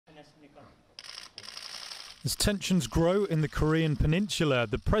As tensions grow in the Korean peninsula,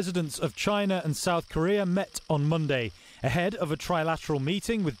 the presidents of China and South Korea met on Monday, ahead of a trilateral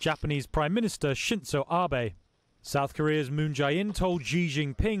meeting with Japanese Prime Minister Shinzo Abe. South Korea's Moon Jae-in told Xi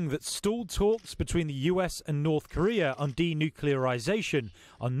Jinping that stalled talks between the US and North Korea on denuclearization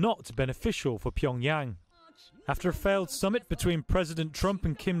are not beneficial for Pyongyang. After a failed summit between President Trump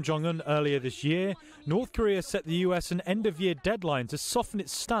and Kim Jong-un earlier this year, North Korea set the US an end-of-year deadline to soften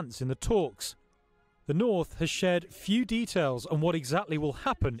its stance in the talks. The North has shared few details on what exactly will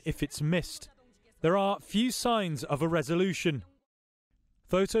happen if it's missed. There are few signs of a resolution.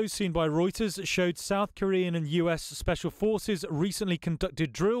 Photos seen by Reuters showed South Korean and US special forces recently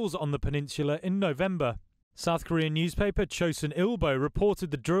conducted drills on the peninsula in November. South Korean newspaper Chosun Ilbo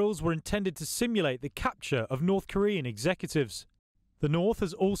reported the drills were intended to simulate the capture of North Korean executives. The North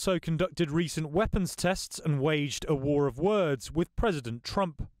has also conducted recent weapons tests and waged a war of words with President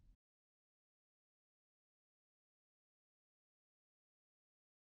Trump.